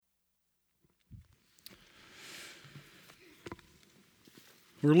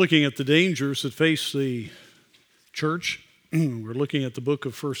We're looking at the dangers that face the church. We're looking at the book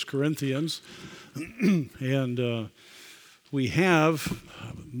of 1 Corinthians. And we have,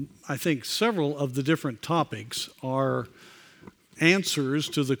 I think, several of the different topics are answers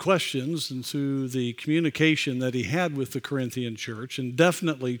to the questions and to the communication that he had with the Corinthian church. And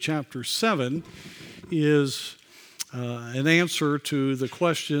definitely chapter 7 is an answer to the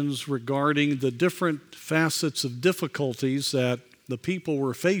questions regarding the different facets of difficulties that the people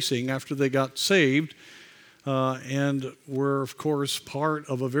were facing after they got saved and were, of course, part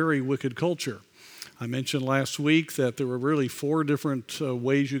of a very wicked culture. I mentioned last week that there were really 4 different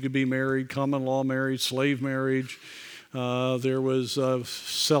ways you could be married: common law marriage, slave marriage. There was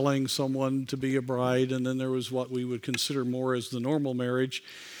selling someone to be a bride, and then there was what we would consider more as the normal marriage.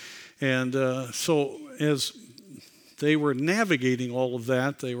 And so as they were navigating all of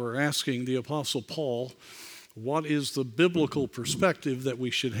that, they were asking the Apostle Paul, what is the biblical perspective that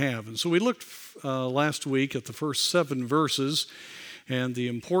we should have? And so we looked last week at the first 7 verses and the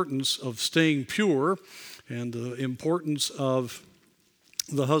importance of staying pure and the importance of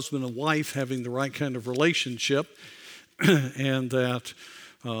the husband and wife having the right kind of relationship. And that,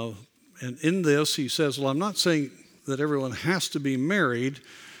 and in this he says, well, I'm not saying that everyone has to be married,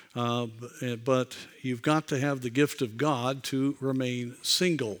 but you've got to have the gift of God to remain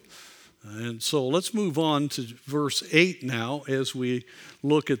single. And so let's move on to verse 8 now as we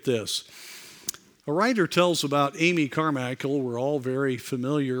look at this. A writer tells about Amy Carmichael. We're all very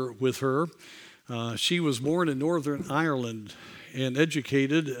familiar with her. She was born in Northern Ireland and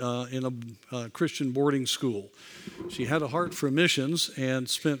educated in a Christian boarding school. She had a heart for missions and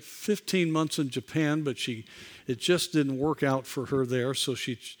spent 15 months in Japan, but it just didn't work out for her there, so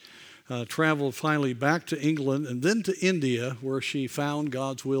she traveled finally back to England and then to India, where she found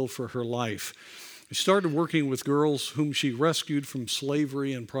God's will for her life. She started working with girls whom she rescued from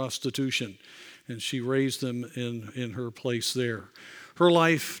slavery and prostitution, and she raised them in her place there. Her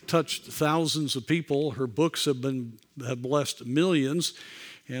life touched thousands of people. Her books have blessed millions,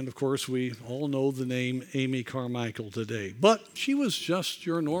 and of course we all know the name Amy Carmichael today. But she was just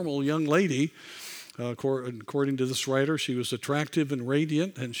your normal young lady. According to this writer, she was attractive and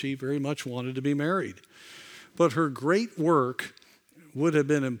radiant, and she very much wanted to be married. But her great work would have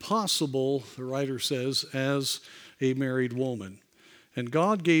been impossible, the writer says, as a married woman. And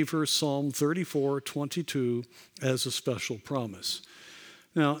God gave her Psalm 34:22 as a special promise.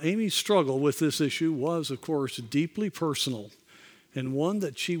 Now, Amy's struggle with this issue was, of course, deeply personal, and one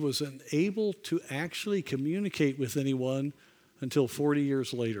that she was unable to actually communicate with anyone until 40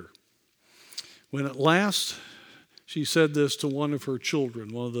 years later. When at last she said this to one of her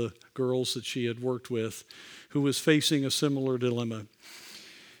children, one of the girls that she had worked with, who was facing a similar dilemma.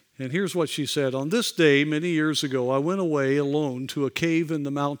 And here's what she said: "On this day, many years ago, I went away alone to a cave in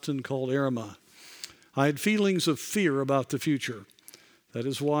the mountain called Erema. I had feelings of fear about the future. That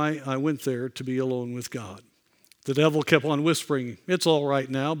is why I went there, to be alone with God. The devil kept on whispering, 'It's all right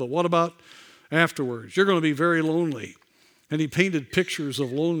now, but what about afterwards? You're going to be very lonely.' And he painted pictures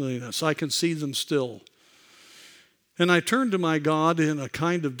of loneliness. I can see them still. And I turned to my God in a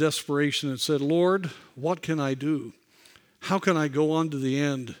kind of desperation and said, 'Lord, what can I do? How can I go on to the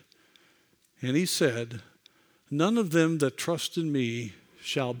end?' And he said, 'None of them that trust in me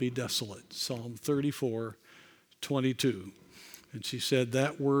shall be desolate.'" Psalm 34:22. And she said,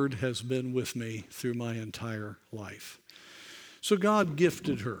 "That word has been with me through my entire life." So God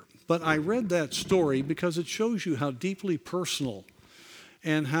gifted her. But I read that story because it shows you how deeply personal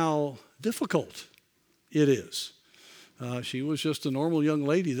and how difficult it is. She was just a normal young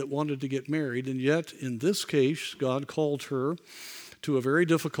lady that wanted to get married, and yet in this case, God called her to a very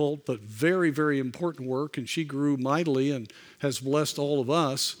difficult but very, very important work, and she grew mightily and has blessed all of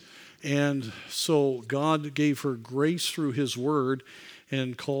us. And so God gave her grace through his word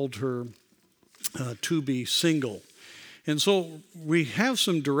and called her to be single. And so we have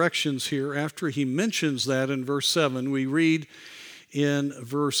some directions here. After he mentions that in verse 7, we read in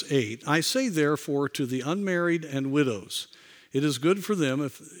verse 8, "I say therefore to the unmarried and widows, it is good for them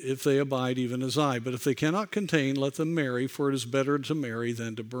if they abide even as I. But if they cannot contain, let them marry, for it is better to marry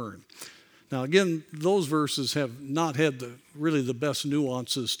than to burn." Now again, those verses have not had really the best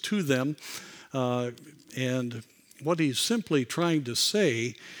nuances to them. And what he's simply trying to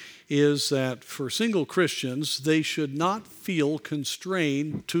say is that for single Christians, they should not feel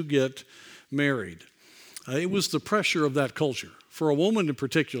constrained to get married. It was the pressure of that culture. For a woman in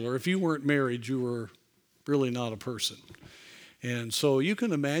particular, if you weren't married, you were really not a person. And so you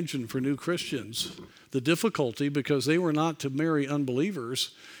can imagine for new Christians the difficulty, because they were not to marry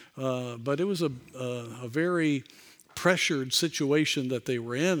unbelievers, but it was a very pressured situation that they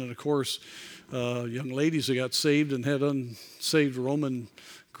were in. And of course, young ladies that got saved and had unsaved Roman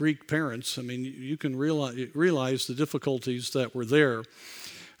Greek parents. I mean, you can realize the difficulties that were there.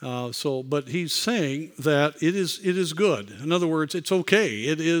 But he's saying that it is good. In other words, it's okay.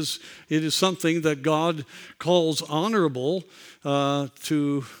 It is something that God calls honorable for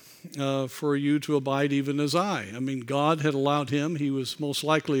you to abide even as I. I mean, God had allowed him. He was most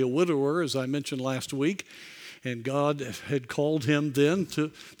likely a widower, as I mentioned last week. And God had called him then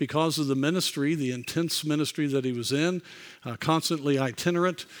because of the ministry, the intense ministry that he was in, constantly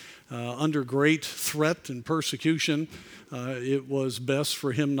itinerant, under great threat and persecution. It was best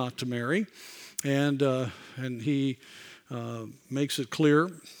for him not to marry. And he makes it clear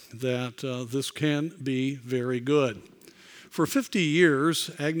that this can be very good. For 50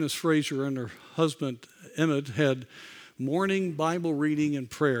 years, Agnes Fraser and her husband, Emmett, had morning Bible reading and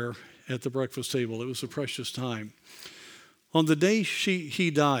prayer at the breakfast table. It was a precious time. On the day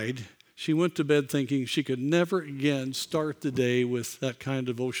he died, she went to bed thinking she could never again start the day with that kind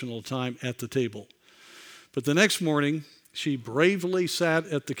of devotional time at the table. But the next morning, she bravely sat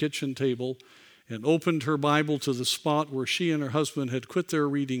at the kitchen table and opened her Bible to the spot where she and her husband had quit their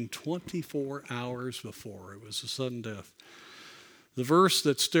reading 24 hours before. It was a sudden death. The verse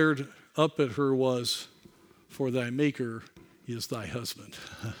that stared up at her was, "For thy Maker is thy husband."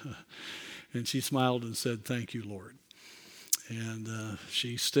 And she smiled and said, "Thank you, Lord." And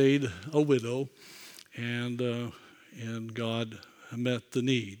she stayed a widow, and God met the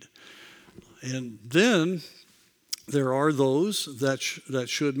need. And then there are those that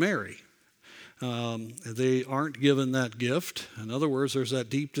should marry. They aren't given that gift. In other words, there's that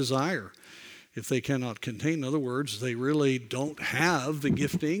deep desire. If they cannot contain, in other words, they really don't have the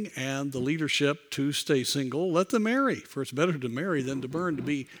gifting and the leadership to stay single, let them marry. For it's better to marry than to burn, to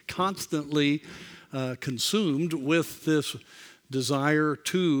be constantly consumed with this desire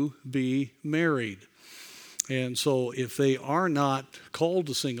to be married. And so if they are not called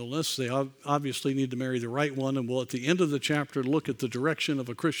to singleness, they obviously need to marry the right one. And we'll, at the end of the chapter, look at the direction of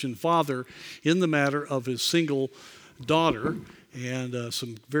a Christian father in the matter of his single daughter. And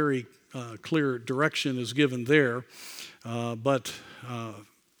some very clear direction is given there. But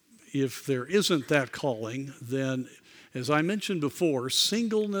if there isn't that calling, then, as I mentioned before,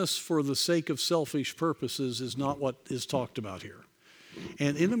 singleness for the sake of selfish purposes is not what is talked about here.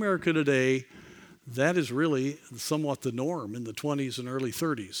 And in America today, that is really somewhat the norm in the 20s and early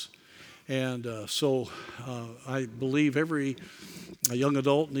 30s. And so I believe every young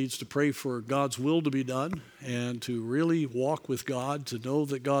adult needs to pray for God's will to be done and to really walk with God, to know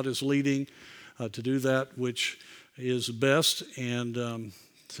that God is leading, to do that which is best, and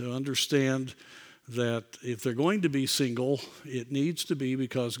to understand that if they're going to be single, it needs to be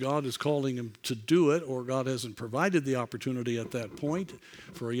because God is calling them to do it, or God hasn't provided the opportunity at that point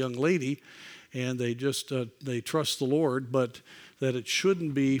for a young lady, and they just they trust the Lord, but that it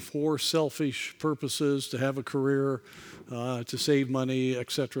shouldn't be for selfish purposes, to have a career, to save money, et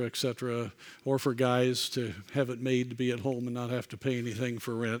cetera, or for guys to have it made to be at home and not have to pay anything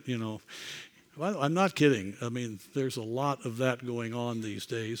for rent, you know. Well, I'm not kidding. I mean, there's a lot of that going on these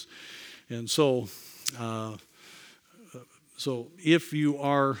days. And so if you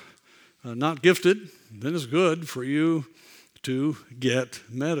are not gifted, then it's good for you to get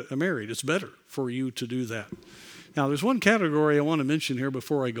married. It's better for you to do that. Now, there's one category I want to mention here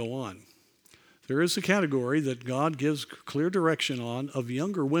before I go on. There is a category that God gives clear direction on of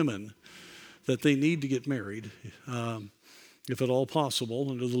younger women that they need to get married, if at all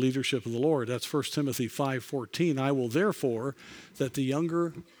possible, under the leadership of the Lord. That's 1 Timothy 5:14. I will therefore that the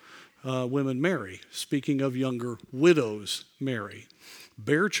younger women marry. Speaking of younger widows, marry.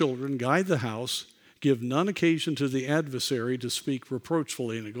 Bear children, guide the house, give none occasion to the adversary to speak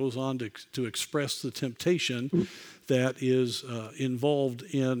reproachfully. And it goes on to express the temptation that is involved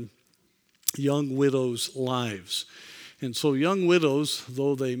in young widows' lives. And so young widows,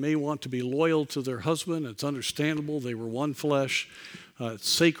 though they may want to be loyal to their husband, it's understandable, they were one flesh.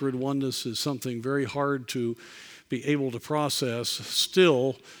 Sacred oneness is something very hard to be able to process.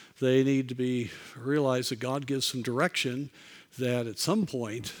 Still, they need to realize that God gives some direction, that at some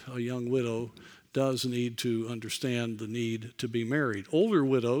point a young widow does need to understand the need to be married. Older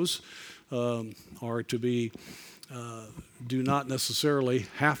widows are to be, do not necessarily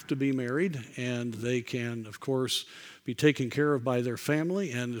have to be married, and they can, of course, be taken care of by their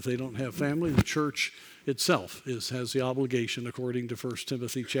family. And if they don't have family, the church itself has the obligation, according to 1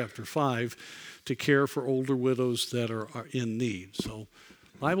 Timothy chapter 5, to care for older widows that are in need. So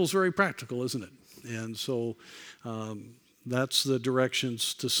the Bible's very practical, isn't it? And so that's the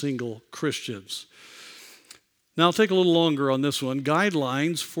directions to single Christians. Now, I'll take a little longer on this one.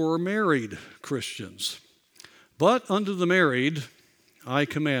 Guidelines for married Christians. But unto the married I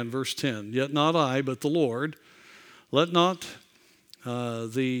command, verse 10, yet not I, but the Lord. Let not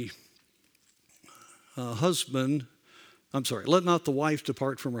let not the wife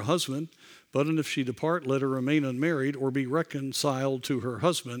depart from her husband, but if she depart, let her remain unmarried or be reconciled to her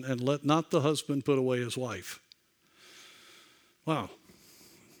husband, and let not the husband put away his wife. Wow.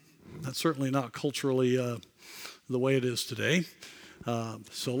 That's certainly not culturally the way it is today.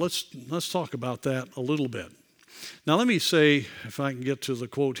 So let's talk about that a little bit. Now let me say, if I can get to the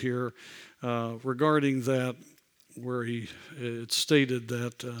quote here, regarding that, where it's stated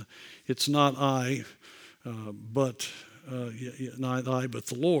that it's not I, but not I, but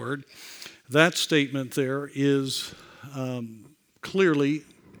the Lord. That statement there is clearly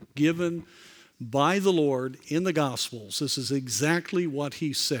given by the Lord in the Gospels. This is exactly what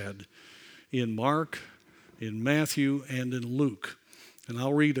he said in Mark, in Matthew, and in Luke. And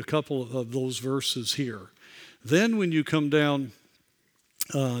I'll read a couple of those verses here. Then when you come down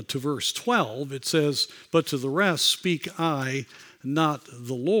to verse 12, it says, but to the rest speak I, not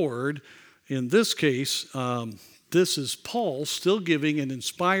the Lord. In this case, this is Paul still giving an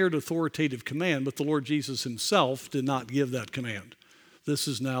inspired authoritative command, but the Lord Jesus himself did not give that command. This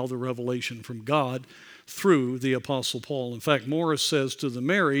is now the revelation from God through the Apostle Paul. In fact, Morris says to the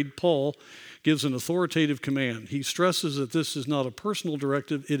married, Paul gives an authoritative command. He stresses that this is not a personal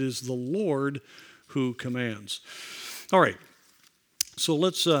directive, it is the Lord who commands. All right, so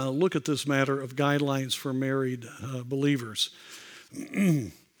let's look at this matter of guidelines for married believers.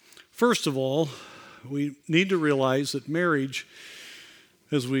 First of all, we need to realize that marriage,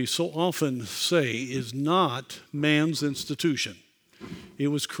 as we so often say, is not man's institution. It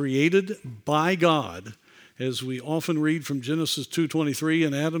was created by God, as we often read from Genesis 2:23,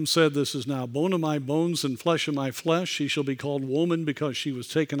 and Adam said, this is now bone of my bones and flesh of my flesh. She shall be called woman because she was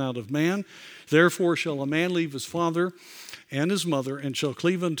taken out of man. Therefore shall a man leave his father and his mother and shall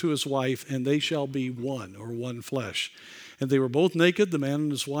cleave unto his wife, and they shall be one, or one flesh. And they were both naked, the man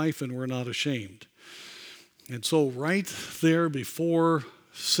and his wife, and were not ashamed. And so right there before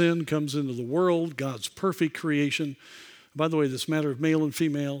sin comes into the world, God's perfect creation. By the way, this matter of male and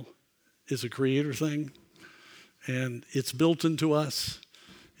female is a creator thing, and it's built into us.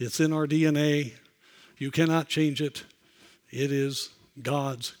 It's in our DNA. You cannot change it. It is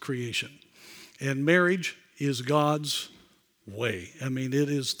God's creation. And marriage is God's way. I mean, it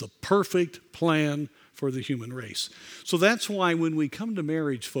is the perfect plan for the human race. So that's why when we come to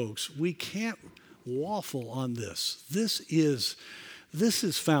marriage, folks, we can't waffle on this. This is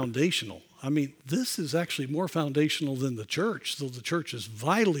foundational. I mean, this is actually more foundational than the church, though the church is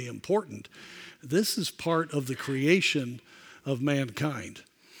vitally important. This is part of the creation of mankind,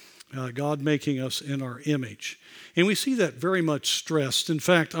 God making us in our image. And we see that very much stressed. In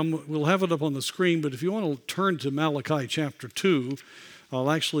fact, we'll have it up on the screen, but if you want to turn to Malachi chapter 2, I'll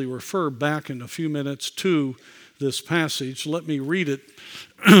actually refer back in a few minutes to this passage. Let me read it.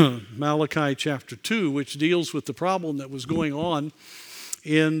 Malachi chapter 2, which deals with the problem that was going on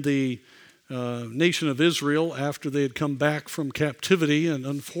in the nation of Israel after they had come back from captivity, and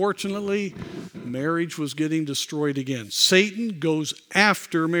unfortunately, marriage was getting destroyed again. Satan goes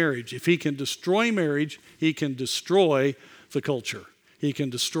after marriage. If he can destroy marriage, he can destroy the culture. He can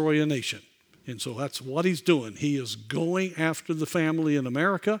destroy a nation. And so that's what he's doing. He is going after the family in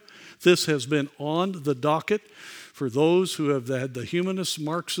America. This has been on the docket for those who have had the humanist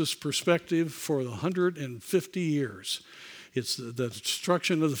Marxist perspective for 150 years. It's the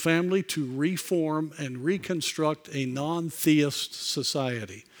destruction of the family to reform and reconstruct a non-theist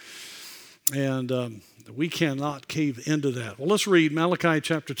society. And we cannot cave into that. Well, let's read Malachi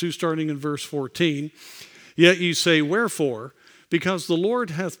chapter 2, starting in verse 14. Yet ye say, wherefore? Because the Lord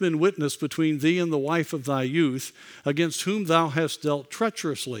hath been witness between thee and the wife of thy youth, against whom thou hast dealt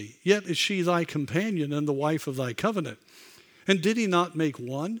treacherously. Yet is she thy companion and the wife of thy covenant. And did he not make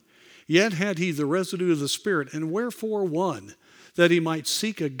one? Yet had he the residue of the Spirit. And wherefore one? That he might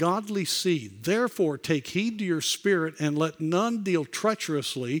seek a godly seed. Therefore take heed to your spirit, and let none deal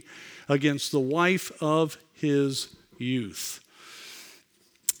treacherously against the wife of his youth.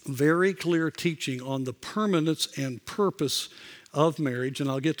 Very clear teaching on the permanence and purpose of marriage, and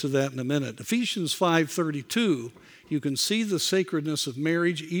I'll get to that in a minute. Ephesians 5:32, you can see the sacredness of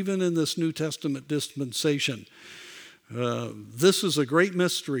marriage even in this New Testament dispensation. This is a great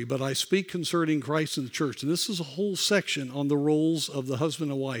mystery, but I speak concerning Christ and the church. And this is a whole section on the roles of the husband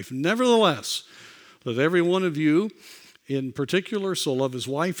and wife. Nevertheless, let every one of you in particular so love his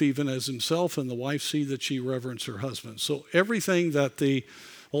wife even as himself, and the wife see that she reverence her husband. So everything that the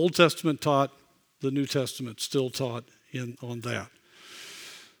Old Testament taught, the New Testament still taught on that.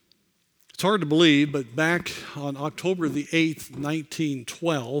 It's hard to believe, but back on October the 8th,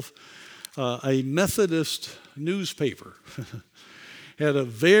 1912, a Methodist newspaper had a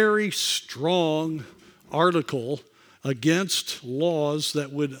very strong article against laws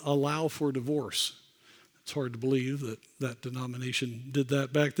that would allow for divorce. It's hard to believe that that denomination did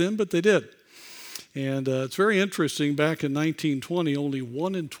that back then, but they did. And it's very interesting. Back in 1920, only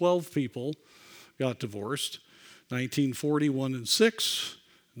 1 in 12 people got divorced. 1940, 1 in 6.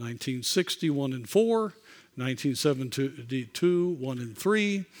 1960, 1 in 4. 1972, 1 in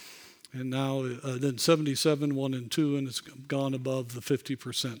 3. And now, then 77, 1 in 2, and it's gone above the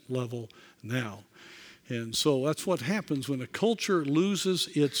 50% level now. And so that's what happens when a culture loses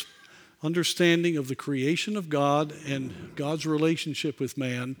its understanding of the creation of God and God's relationship with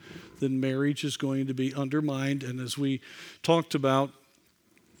man, then marriage is going to be undermined. And as we talked about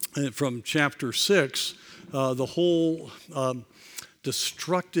from chapter 6, the whole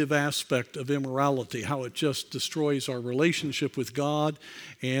destructive aspect of immorality, how it just destroys our relationship with God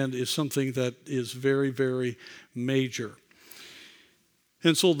and is something that is very, very major.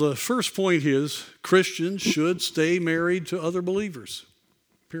 And so the first point is Christians should stay married to other believers,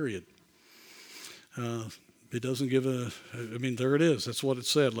 period. It doesn't give there it is. That's what it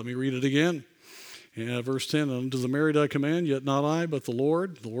said. Let me read it again. Verse 10, unto the married I command, yet not I, but the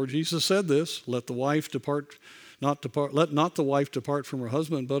Lord. The Lord Jesus said this, let not the wife depart from her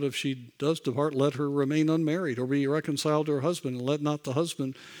husband, but if she does depart, let her remain unmarried or be reconciled to her husband, and let not the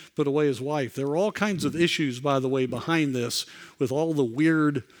husband put away his wife. There are all kinds of issues, by the way, behind this with all the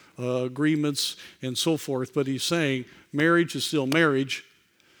weird agreements and so forth, but he's saying marriage is still marriage,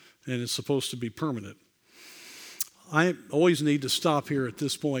 and it's supposed to be permanent. I always need to stop here at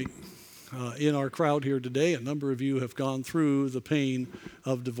this point. In our crowd here today, a number of you have gone through the pain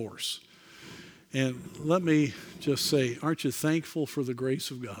of divorce. And let me just say, aren't you thankful for the grace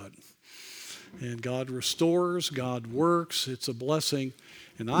of God? And God restores, God works, it's a blessing.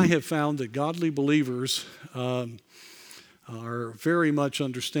 And I have found that godly believers are very much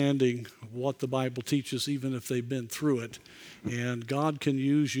understanding what the Bible teaches, even if they've been through it. And God can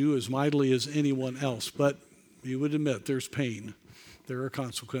use you as mightily as anyone else. But you would admit there's pain. There are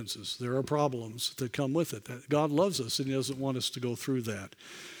consequences. There are problems that come with it. God loves us, and He doesn't want us to go through that.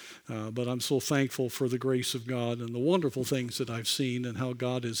 But I'm so thankful for the grace of God and the wonderful things that I've seen and how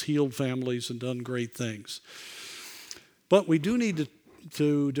God has healed families and done great things. But we do need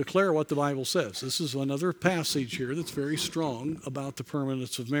to declare what the Bible says. This is another passage here that's very strong about the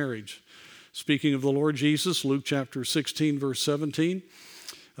permanence of marriage. Speaking of the Lord Jesus, Luke chapter 16, verse 17.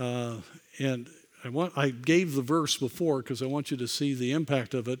 And I gave the verse before because I want you to see the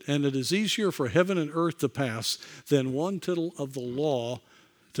impact of it. And it is easier for heaven and earth to pass than one tittle of the law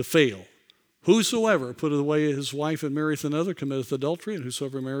to fail. Whosoever putteth away his wife and marrieth another committeth adultery, and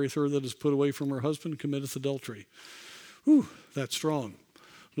whosoever marrieth her that is put away from her husband committeth adultery. Whew, that's strong.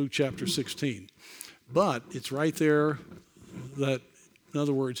 Luke chapter 16. But it's right there that, in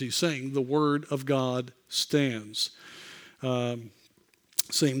other words, he's saying the word of God stands.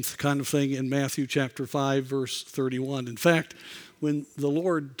 Same kind of thing in Matthew chapter 5, verse 31. In fact, when the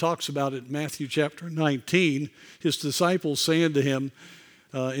Lord talks about it in Matthew chapter 19, his disciples saying to him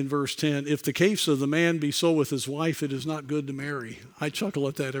in verse 10, if the case of the man be so with his wife, it is not good to marry. I chuckle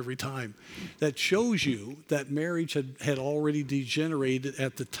at that every time. That shows you that marriage had already degenerated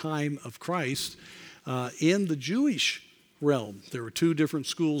at the time of Christ in the Jewish realm. There were two different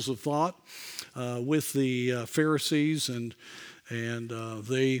schools of thought with the Pharisees, and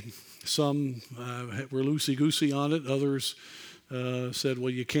some were loosey-goosey on it. Others said, well,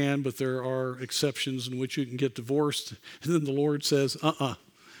 you can, but there are exceptions in which you can get divorced. And then the Lord says,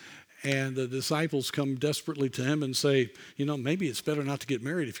 And the disciples come desperately to him and say, maybe it's better not to get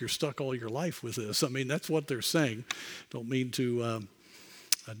married if you're stuck all your life with this. I mean, that's what they're saying. Don't mean to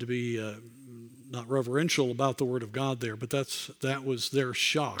be not reverential about the Word of God there, but that was their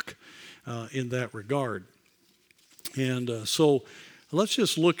shock in that regard. And so let's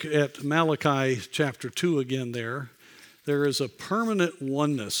just look at Malachi chapter 2 again there. There is a permanent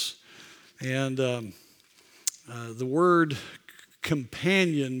oneness. And the word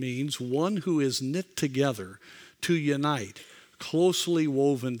companion means one who is knit together, to unite, closely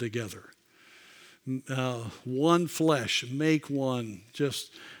woven together. One flesh, make one,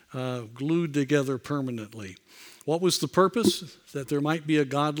 just glued together permanently. What was the purpose? That there might be a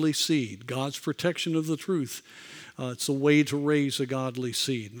godly seed, God's protection of the truth. It's a way to raise a godly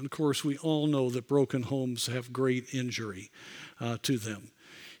seed. And of course, we all know that broken homes have great injury to them.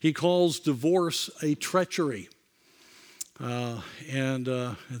 He calls divorce a treachery. And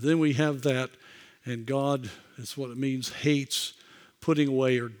then we have that And God, is what it means, hates putting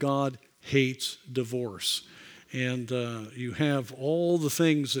away, or God hates divorce. And you have all the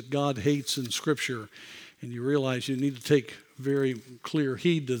things that God hates in Scripture, and you realize you need to take very clear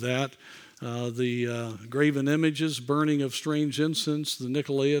heed to that. The graven images, burning of strange incense, the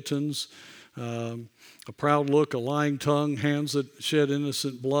Nicolaitans, a proud look, a lying tongue, hands that shed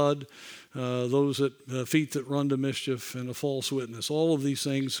innocent blood, those that feet that run to mischief, and a false witness. All of these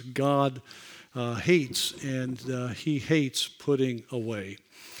things God hates, and he hates putting away.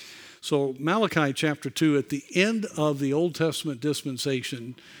 So Malachi chapter 2, at the end of the Old Testament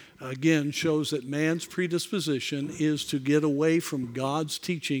dispensation, again shows that man's predisposition is to get away from God's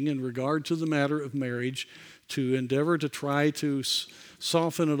teaching in regard to the matter of marriage, to endeavor to try to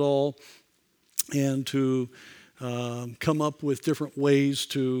soften it all, and to come up with different ways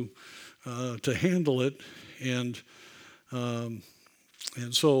to handle it. And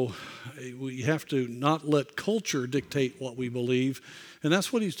so we have to not let culture dictate what we believe. And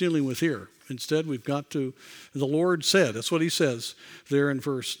that's what he's dealing with here. Instead, we've got to, the Lord said, that's what he says there in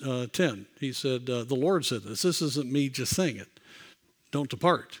verse 10. He said, the Lord said this. This isn't me just saying it. Don't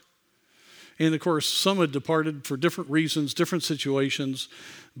depart. And of course, some had departed for different reasons, different situations,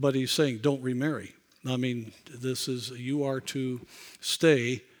 but he's saying, don't remarry. I mean, this is, you are to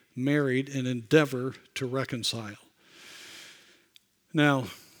stay married and endeavor to reconcile. Now,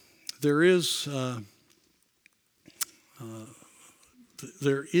 there is a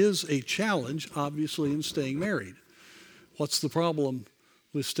challenge, obviously, in staying married. What's the problem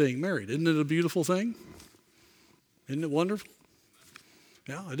with staying married? Isn't it a beautiful thing? Isn't it wonderful?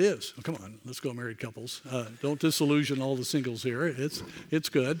 Yeah, it is. Oh, come on, let's go, married couples. Don't disillusion all the singles here. It's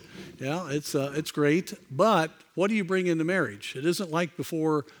good. Yeah, it's great. But what do you bring into marriage? It isn't like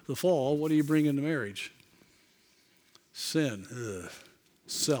before the fall. What do you bring into marriage? Sin.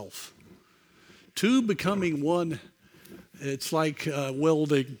 Self. Two becoming one. It's like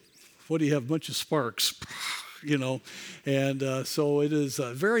welding. What do you have? A bunch of sparks, you know. And so it is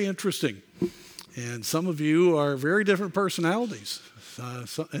very interesting. And some of you are very different personalities.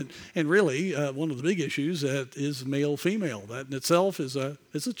 And really, one of the big issues is male-female. That in itself is a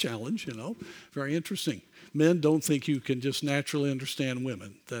challenge, you know. Very interesting. Men don't think you can just naturally understand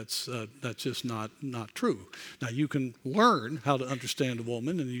women. That's just not true. Now, you can learn how to understand a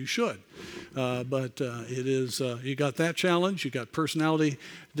woman, and you should. But it is, you got that challenge. You got personality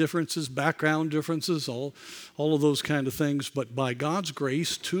differences, background differences, all of those kind of things. But by God's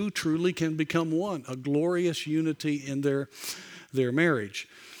grace, two truly can become one, a glorious unity in their marriage.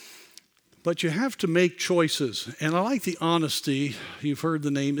 But you have to make choices. And I like the honesty. You've heard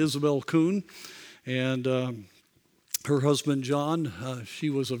the name Isabel Kuhn. And her husband, John, she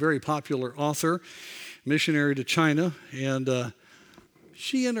was a very popular author, missionary to China. And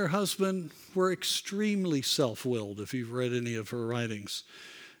she and her husband were extremely self-willed, if you've read any of her writings,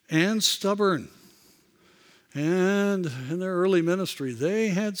 and stubborn. And in their early ministry, they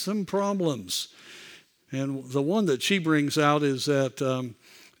had some problems. And the one that she brings out is that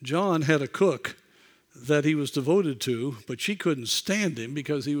John had a cook that he was devoted to, but she couldn't stand him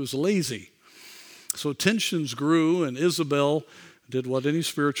because he was lazy. So tensions grew, and Isabel did what any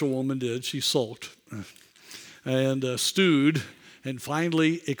spiritual woman did. She sulked and stewed and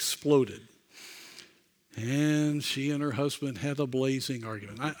finally exploded. And she and her husband had a blazing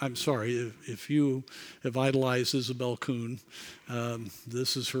argument. I'm sorry, if you have idolized Isabel Kuhn,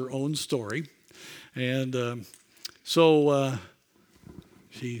 this is her own story. And so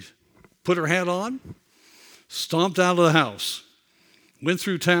she put her hat on, stomped out of the house, went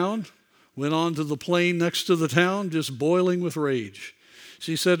through town, went on to the plain next to the town, just boiling with rage.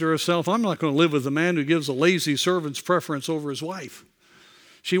 She said to herself, I'm not going to live with a man who gives a lazy servant's preference over his wife.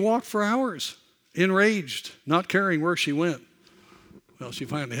 She walked for hours, enraged, not caring where she went. Well, she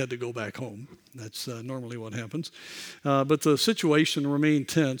finally had to go back home. That's normally what happens. But the situation remained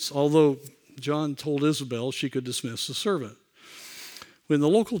tense, although John told Isabel she could dismiss the servant. When the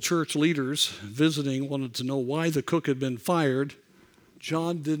local church leaders visiting wanted to know why the cook had been fired,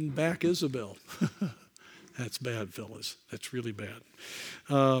 John didn't back Isabel. That's bad, fellas. That's really bad.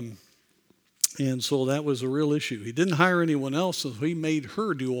 And so that was a real issue. He didn't hire anyone else, so he made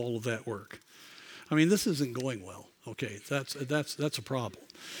her do all of that work. I mean, this isn't going well. Okay, that's a problem.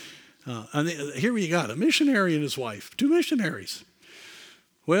 And here you got a missionary and his wife, two missionaries.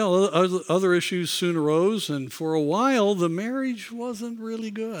 Well, other issues soon arose, and for a while, the marriage wasn't really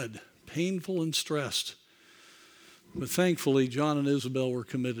good, painful and stressed. But thankfully, John and Isabel were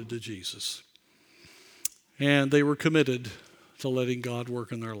committed to Jesus. And they were committed to letting God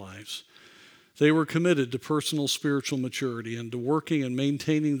work in their lives. They were committed to personal spiritual maturity and to working and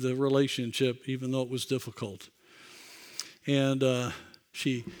maintaining the relationship even though it was difficult. And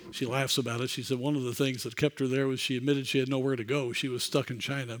she laughs about it. She said one of the things that kept her there was she admitted she had nowhere to go. She was stuck in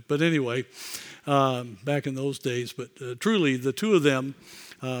China. But anyway, back in those days. But truly, the two of them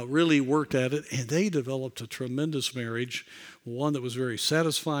really worked at it, and they developed a tremendous marriage, one that was very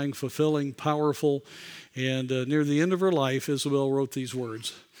satisfying, fulfilling, powerful. And near the end of her life, Isabel wrote these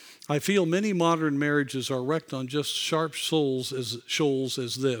words: "I feel many modern marriages are wrecked on just sharp shoals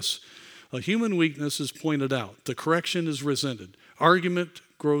as this. A human weakness is pointed out. The correction is resented. Argument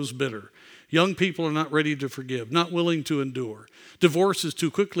grows bitter. Young people are not ready to forgive, not willing to endure. Divorce is too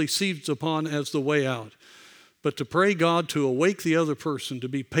quickly seized upon as the way out. But to pray God to awake the other person, to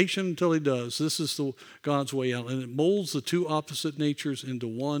be patient until he does, this is God's way out. And it molds the two opposite natures into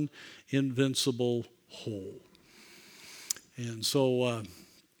one invincible whole." And so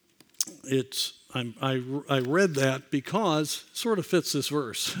I read that because it sort of fits this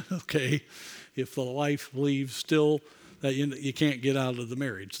verse, okay? If the wife leaves still, that you can't get out of the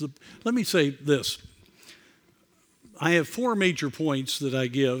marriage. Let me say this. I have 4 major points that I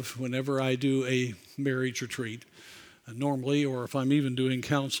give whenever I do a marriage retreat, normally, or if I'm even doing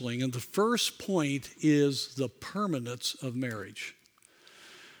counseling. And the first point is the permanence of marriage.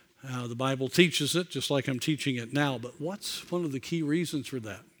 The Bible teaches it, just like I'm teaching it now, but what's one of the key reasons for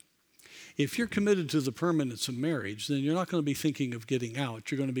that? If you're committed to the permanence of marriage, then you're not going to be thinking of getting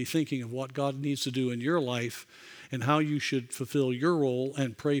out. You're going to be thinking of what God needs to do in your life and how you should fulfill your role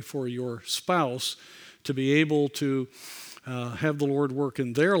and pray for your spouse to be able to have the Lord work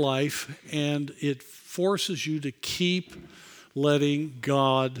in their life. And it forces you to keep letting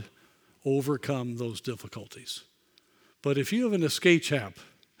God overcome those difficulties. But if you have an escape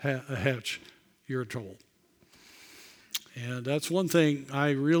hatch, you're in trouble. And that's one thing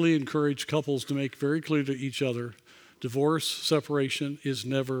I really encourage couples to make very clear to each other. Divorce, separation is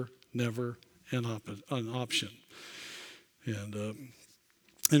never an option. And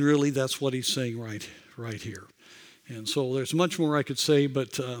really that's what he's saying right here. And so there's much more I could say,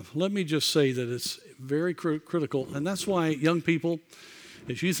 but let me just say that it's very critical. And that's why young people,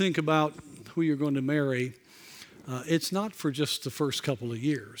 as you think about who you're going to marry, it's not for just the first couple of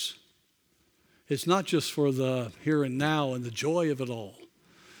years. It's not just for the here and now and the joy of it all.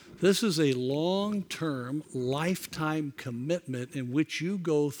 This is a long-term, lifetime commitment in which you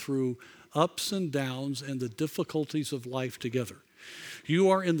go through ups and downs and the difficulties of life together. You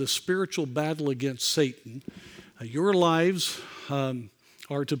are in the spiritual battle against Satan. Your lives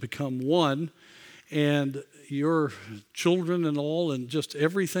are to become one, and your children and all, and just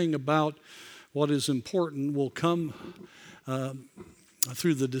everything about what is important will come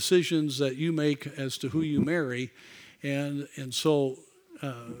through the decisions that you make as to who you marry. And so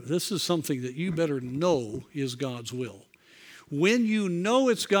this is something that you better know is God's will. When you know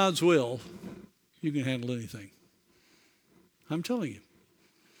it's God's will, you can handle anything. I'm telling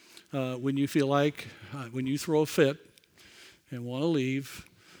you. When you feel like, when you throw a fit and want to leave,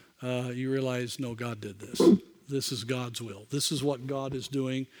 you realize, no, God did this. This is God's will. This is what God is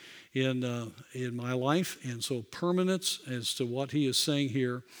doing in my life. And so permanence as to what he is saying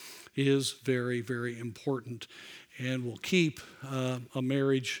here is very, very important and will keep a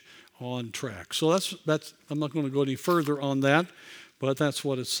marriage on track. So that's I'm not going to go any further on that, but that's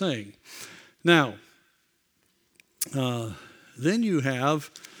what it's saying. Now, then you have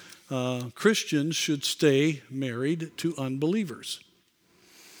Christians should stay married to unbelievers.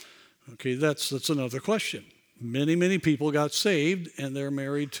 Okay, that's another question. Many people got saved and they're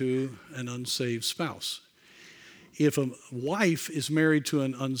married to an unsaved spouse. If a wife is married to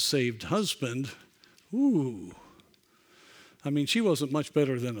an unsaved husband, I mean, she wasn't much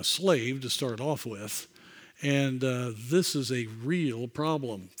better than a slave to start off with. And this is a real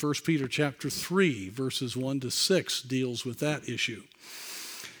problem. 1 Peter chapter 3, verses 1 to 6 deals with that issue.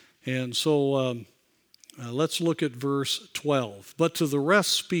 And so let's look at verse 12. "But to the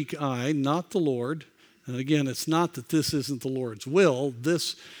rest speak I, not the Lord." And again, it's not that this isn't the Lord's will.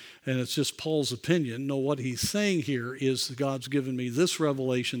 And it's just Paul's opinion. No, what he's saying here is God's given me this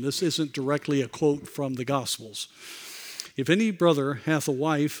revelation. This isn't directly a quote from the Gospels. "If any brother hath a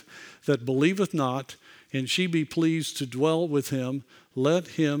wife that believeth not, and she be pleased to dwell with him, let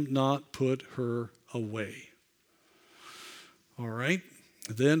him not put her away." All right.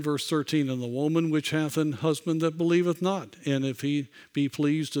 Then verse 13, "And the woman which hath an husband that believeth not, and if he be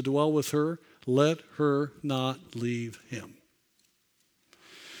pleased to dwell with her, let her not leave him."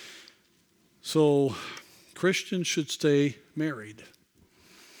 So Christians should stay married.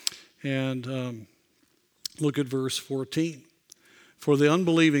 And look at verse 14. For the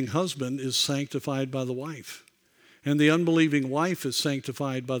unbelieving husband is sanctified by the wife, and the unbelieving wife is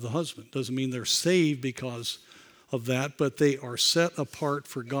sanctified by the husband. Doesn't mean they're saved because of that, but they are set apart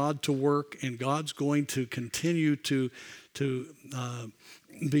for God to work, and God's going to continue to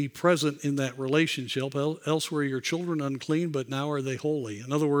be present in that relationship. Elsewhere, your children unclean, but now are they holy?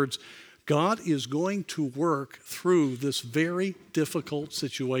 In other words, God is going to work through this very difficult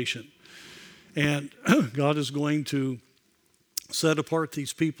situation. And God is going to set apart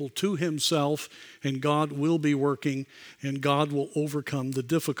these people to himself, and God will be working, and God will overcome the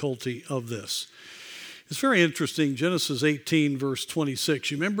difficulty of this. It's very interesting, Genesis 18, verse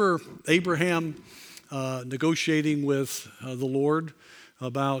 26. You remember Abraham negotiating with the Lord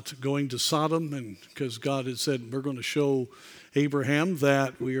about going to Sodom, and because God had said, we're going to show Abraham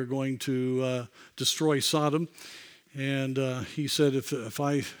that we are going to destroy Sodom. And he said, if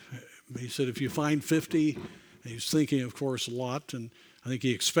you find 50, and he's thinking, of course, Lot, and I think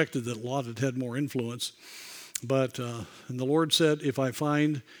he expected that Lot had more influence. But, and the Lord said, if I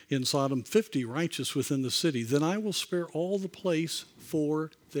find in Sodom 50 righteous within the city, then I will spare all the place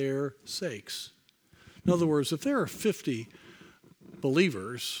for their sakes. In other words, if there are 50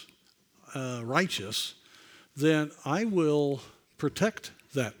 believers righteous, then I will protect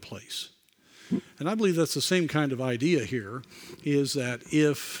that place. And I believe that's the same kind of idea here, is that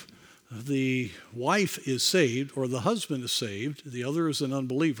if the wife is saved or the husband is saved, the other is an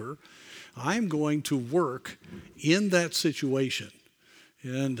unbeliever, I'm going to work in that situation.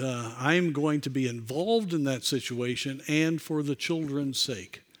 And I'm going to be involved in that situation and for the children's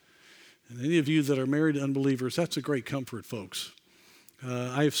sake. And any of you that are married unbelievers, that's a great comfort, folks.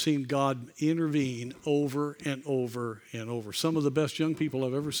 I've seen God intervene over and over and over. Some of the best young people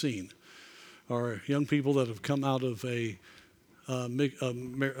I've ever seen are young people that have come out of where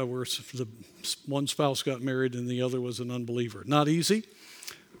the one spouse got married and the other was an unbeliever. Not easy,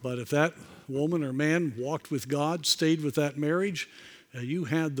 but if that woman or man walked with God, stayed with that marriage, you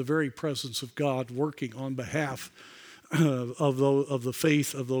had the very presence of God working on behalf of the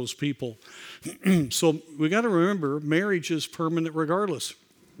faith of those people. So we got to remember, marriage is permanent regardless.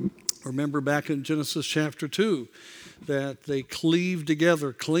 Remember back in Genesis chapter 2 that they cleave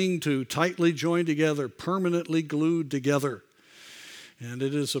together, cling to, tightly joined together, permanently glued together. And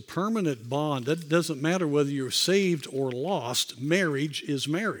it is a permanent bond. It doesn't matter whether you're saved or lost. Marriage is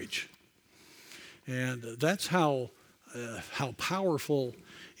marriage. And that's how powerful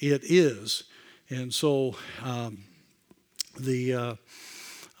it is. And so the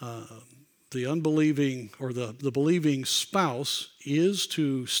unbelieving or the believing spouse is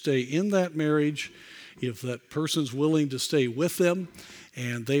to stay in that marriage if that person's willing to stay with them,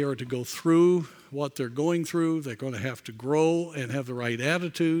 and they are to go through what they're going through. They're going to have to grow and have the right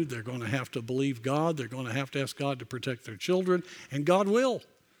attitude. They're going to have to believe God. They're going to have to ask God to protect their children, and God will.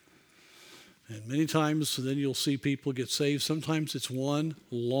 And many times then you'll see people get saved. Sometimes it's one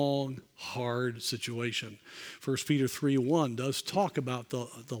long, hard situation. 1 Peter 3:1 does talk about the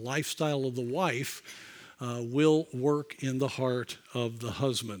lifestyle of the wife will work in the heart of the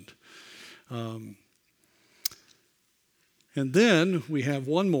husband. And then we have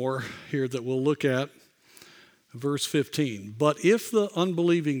one more here that we'll look at, verse 15. But if the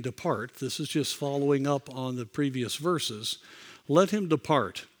unbelieving depart, this is just following up on the previous verses, let him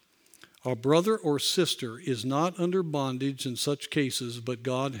depart. Our brother or sister is not under bondage in such cases, but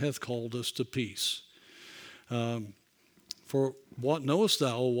God hath called us to peace. For what knowest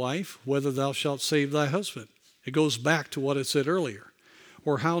thou, O wife, whether thou shalt save thy husband? It goes back to what I said earlier.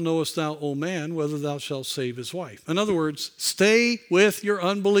 Or how knowest thou, O man, whether thou shalt save his wife? In other words, stay with your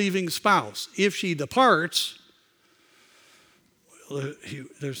unbelieving spouse. If she departs,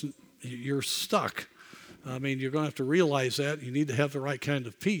 you're stuck. I mean, you're going to have to realize that. You need to have the right kind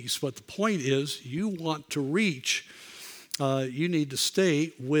of peace. But the point is, you want to reach, you need to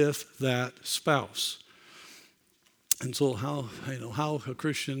stay with that spouse. And so how a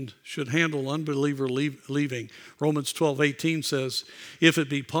Christian should handle unbeliever leaving. Romans 12:18 says, if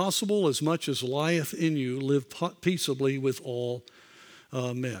it be possible, as much as lieth in you, live peaceably with all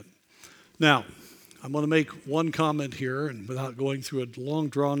men. Now, I'm going to make one comment here, and without going through a long,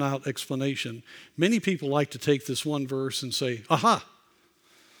 drawn-out explanation, many people like to take this one verse and say, aha,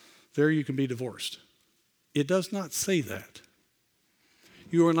 there you can be divorced. It does not say that.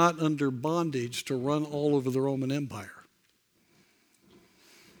 You are not under bondage to run all over the Roman Empire.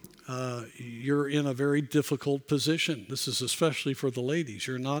 You're in a very difficult position. This is especially for the ladies.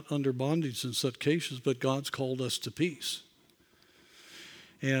 You're not under bondage in such cases, but God's called us to peace.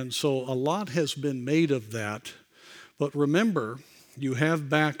 And so a lot has been made of that. But remember you have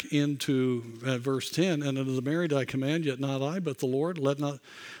back into verse 10, and unto the married I command, yet not I, but the Lord. Let not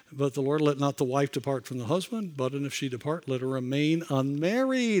the wife depart from the husband, but if she depart, let her remain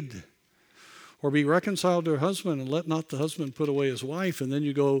unmarried, or be reconciled to her husband, and let not the husband put away his wife. And then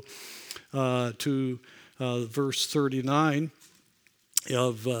you go to verse 39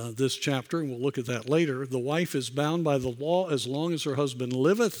 of this chapter, and we'll look at that later. The wife is bound by the law as long as her husband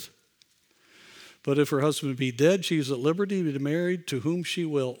liveth. But if her husband be dead, she is at liberty to be married to whom she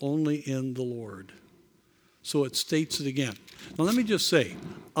will, only in the Lord. So it states it again. Now let me just say,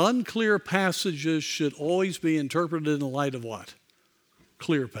 unclear passages should always be interpreted in the light of what?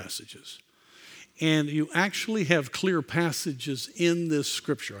 Clear passages. And you actually have clear passages in this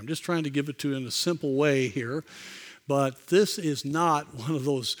scripture. I'm just trying to give it to you in a simple way here. But this is not one of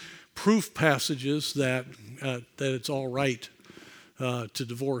those proof passages that it's all right to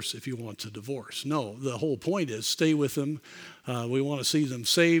divorce if you want to divorce. No, the whole point is stay with them. We want to see them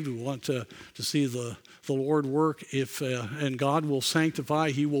saved. We want to see the Lord work. And God will sanctify.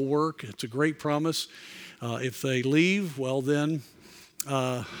 He will work. It's a great promise. If they leave, well then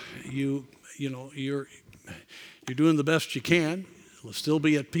you're doing the best you can. You'll still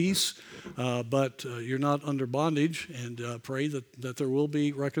be at peace, but you're not under bondage. And pray that there will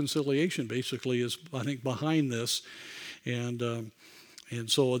be reconciliation. Basically, is I think behind this, and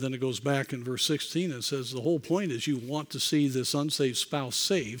so then it goes back in verse 16. It says the whole point is you want to see this unsaved spouse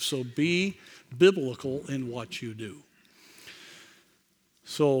saved. So be biblical in what you do.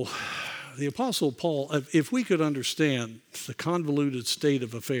 So the Apostle Paul, if we could understand the convoluted state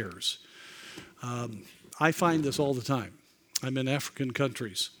of affairs, I find this all the time. I'm in African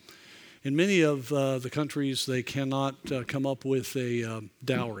countries. In many of the countries, they cannot come up with a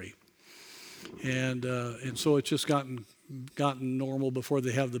dowry. And so it's just gotten normal before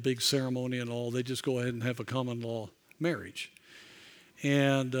they have the big ceremony and all. They just go ahead and have a common law marriage.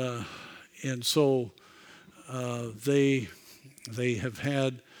 And so they have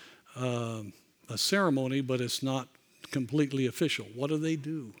had a ceremony, but it's not completely official. What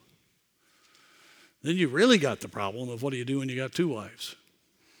do? Then you really got the problem of what do you do when you got two wives?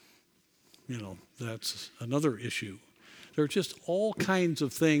 That's another issue. There are just all kinds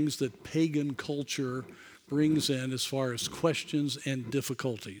of things that pagan culture brings in as far as questions and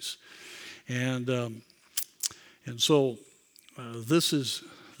difficulties. And so this is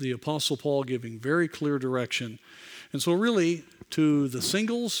the Apostle Paul giving very clear direction. And so really, to the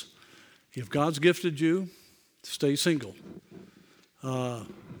singles, if God's gifted you, stay single.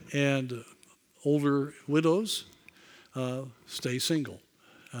 And older widows, stay single.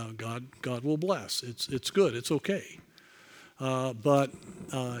 God will bless. It's good. It's okay. But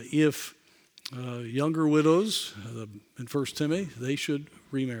if younger widows, in 1 Timothy, they should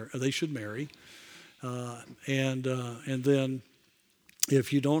marry. And then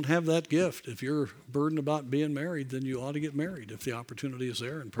if you don't have that gift, if you're burdened about being married, then you ought to get married if the opportunity is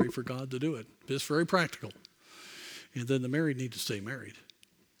there, and pray for God to do it. It's very practical. And then the married need to stay married.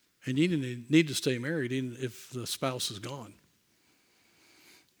 And you need to stay married even if the spouse is gone.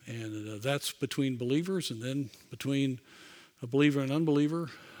 And that's between believers, and then between a believer and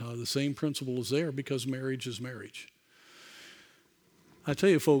unbeliever, the same principle is there, because marriage is marriage. I tell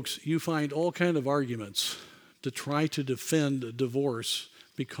you, folks, you find all kind of arguments to try to defend a divorce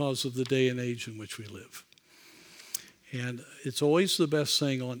because of the day and age in which we live. And it's always the best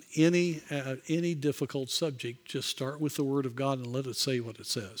thing on any difficult subject, just start with the Word of God and let it say what it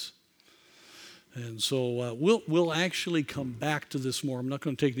says. And so we'll actually come back to this more. I'm not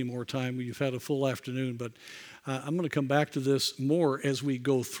going to take any more time. You've had a full afternoon, but I'm going to come back to this more as we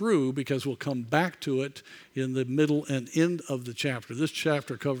go through, because we'll come back to it in the middle and end of the chapter. This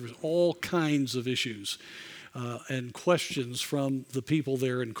chapter covers all kinds of issues and questions from the people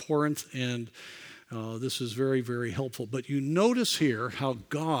there in Corinth, and this is very, very helpful. But you notice here how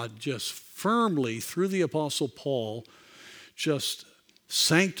God just firmly, through the Apostle Paul, just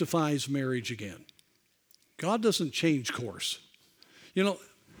sanctifies marriage again. God doesn't change course.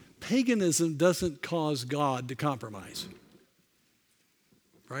 Paganism doesn't cause God to compromise.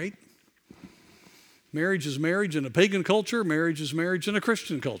 Right? Marriage is marriage in a pagan culture. Marriage is marriage in a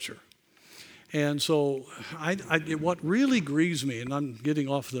Christian culture. And so what really grieves me, and I'm getting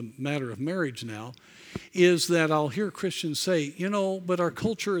off the matter of marriage now, is that I'll hear Christians say, but our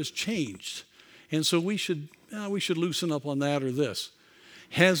culture has changed. And so we should loosen up on that or this.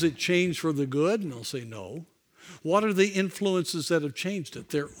 Has it changed for the good? And I'll say no. What are the influences that have changed it?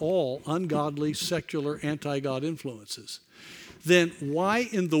 They're all ungodly, secular, anti-God influences. Then why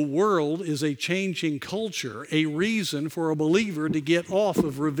in the world is a changing culture a reason for a believer to get off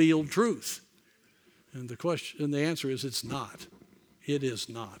of revealed truth? And the answer is it's not. It is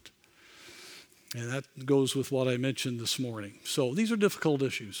not. And that goes with what I mentioned this morning. So these are difficult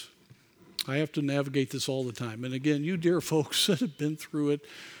issues. I have to navigate this all the time. And again, you dear folks that have been through it,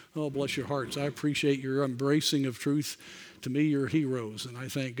 oh, bless your hearts. I appreciate your embracing of truth. To me, you're heroes, and I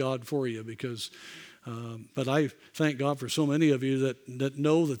thank God for you because, but I thank God for so many of you that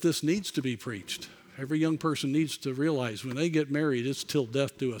know that this needs to be preached. Every young person needs to realize when they get married, it's till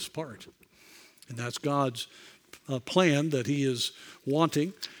death do us part. And that's God's plan that he is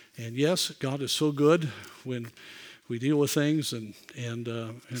wanting. And yes, God is so good when we deal with things and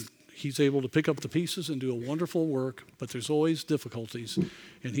he's able to pick up the pieces and do a wonderful work, but there's always difficulties,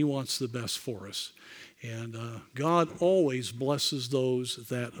 and he wants the best for us. And God always blesses those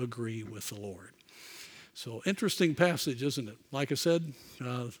that agree with the Lord. So interesting passage, isn't it? Like I said,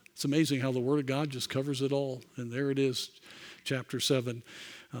 it's amazing how the Word of God just covers it all. And there it is, chapter 7.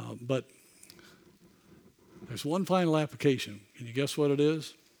 But there's one final application. Can you guess what it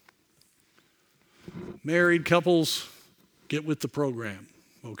is? Married couples, get with the program,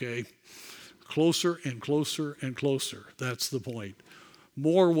 okay? Closer and closer and closer. That's the point.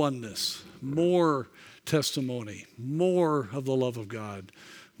 More oneness, more testimony, more of the love of God,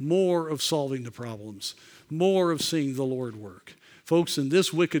 more of solving the problems, more of seeing the Lord work. Folks, in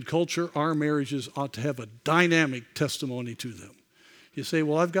this wicked culture, our marriages ought to have a dynamic testimony to them. You say,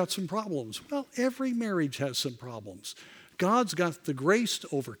 well, I've got some problems. Well, every marriage has some problems. God's got the grace to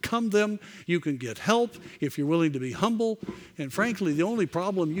overcome them. You can get help if you're willing to be humble. And frankly, the only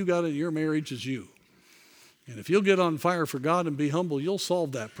problem you got in your marriage is you. And if you'll get on fire for God and be humble, you'll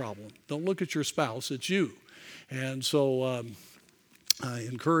solve that problem. Don't look at your spouse, it's you. And so I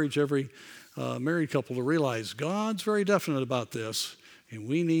encourage every married couple to realize God's very definite about this, and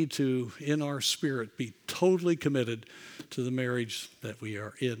we need to, in our spirit, be totally committed to the marriage that we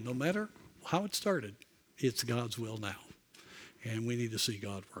are in. No matter how it started, it's God's will now. And we need to see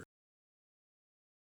God work.